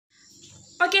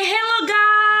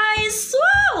guys!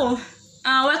 Wow!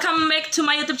 Welcome back to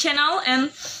my YouTube channel, and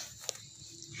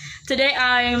today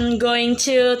I'm going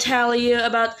to tell you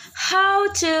about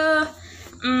how to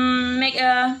make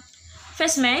a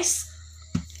face mask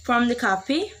from the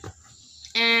coffee.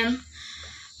 And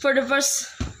for the first,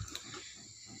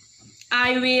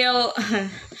 I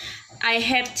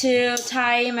have to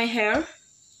tie my hair.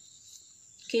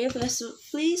 Okay,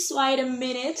 please wait a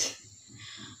minute.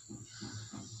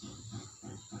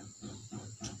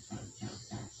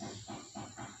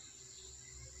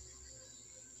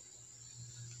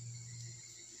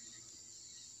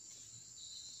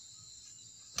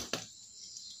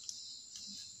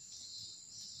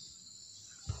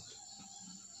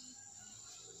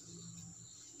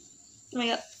 Oh my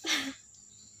god.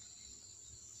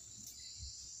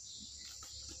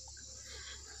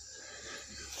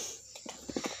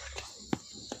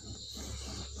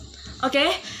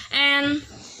 Okay, and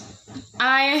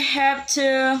I have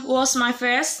to wash my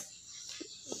face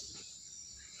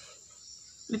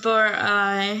before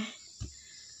I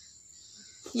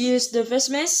use the face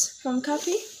mask from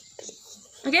coffee.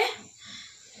 Okay,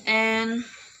 and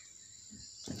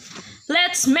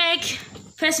let's make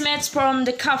face mask from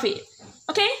the coffee.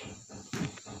 Okay,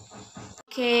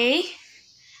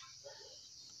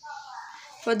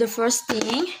 for the first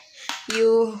thing,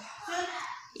 you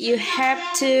have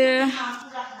to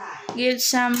get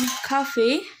some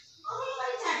coffee.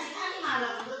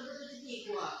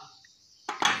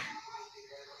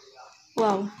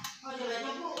 Wow.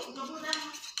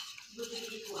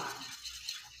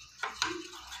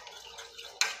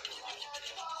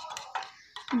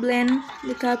 Blend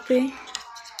the coffee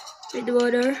with the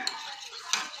water.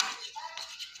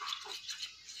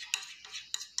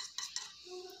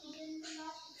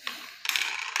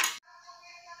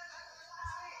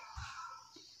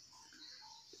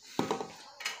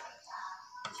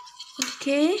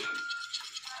 Okay,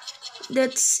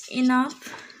 that's enough.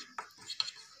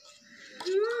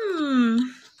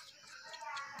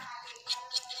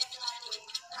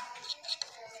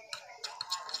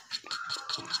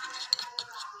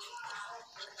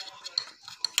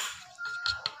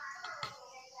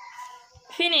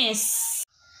 Finish.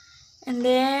 And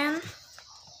then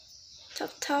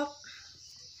top.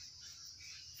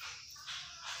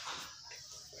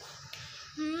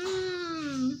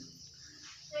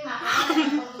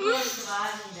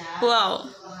 Wow.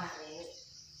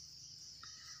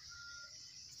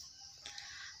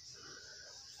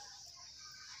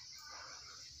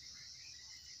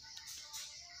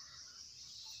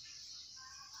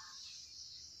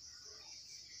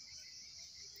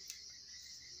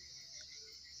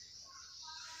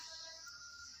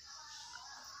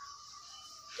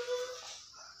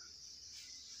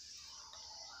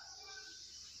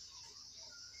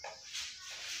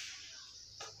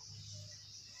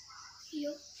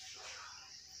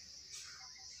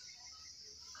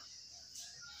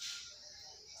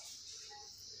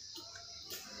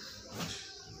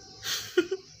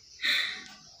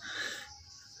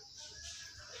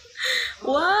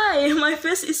 Why? My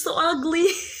face is so ugly.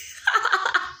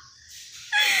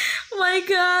 Oh my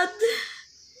god.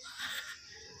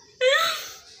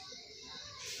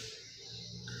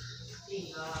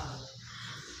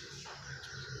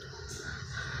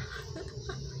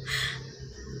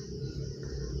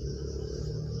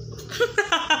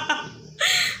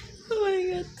 Oh my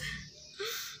god.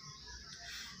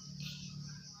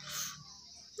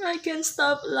 I can't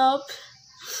stop laugh.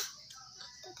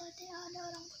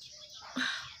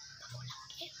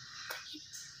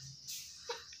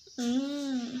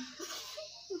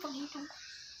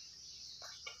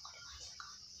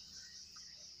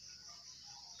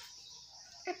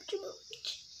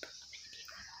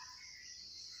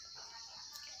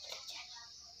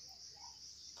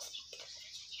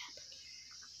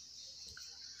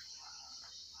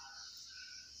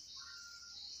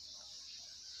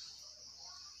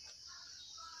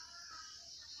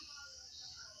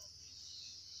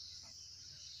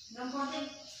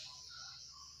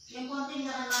 Yang penting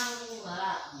jangan lama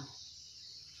juga.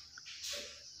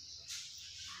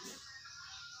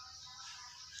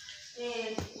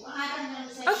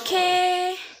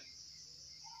 Okay,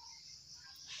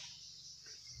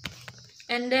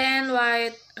 and then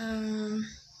wait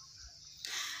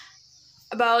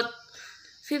about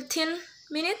 15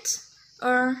 minutes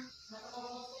or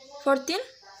 14.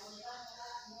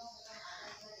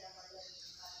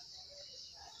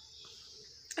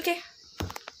 Okay,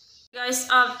 guys,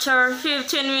 after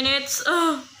 15 minutes,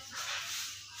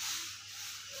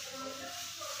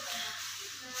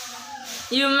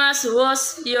 you must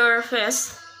wash your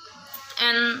face,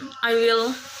 and I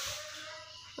will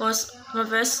wash my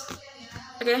face.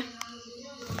 Okay.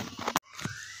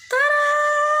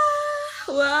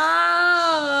 Ta-da!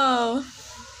 Wow!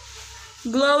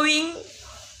 Glowing.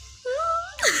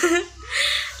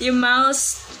 You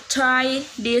must try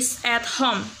this at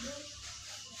home.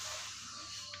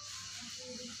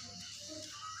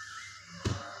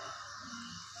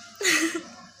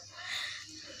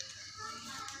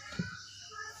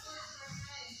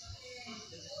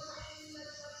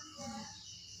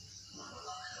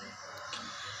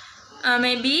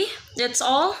 Maybe that's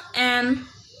all, and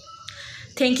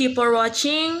thank you for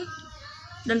watching.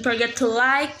 Don't forget to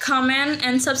like, comment,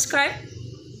 and subscribe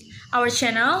our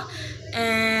channel,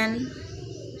 and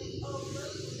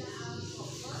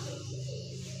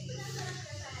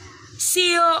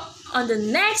see you on the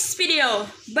next video.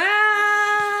 Bye.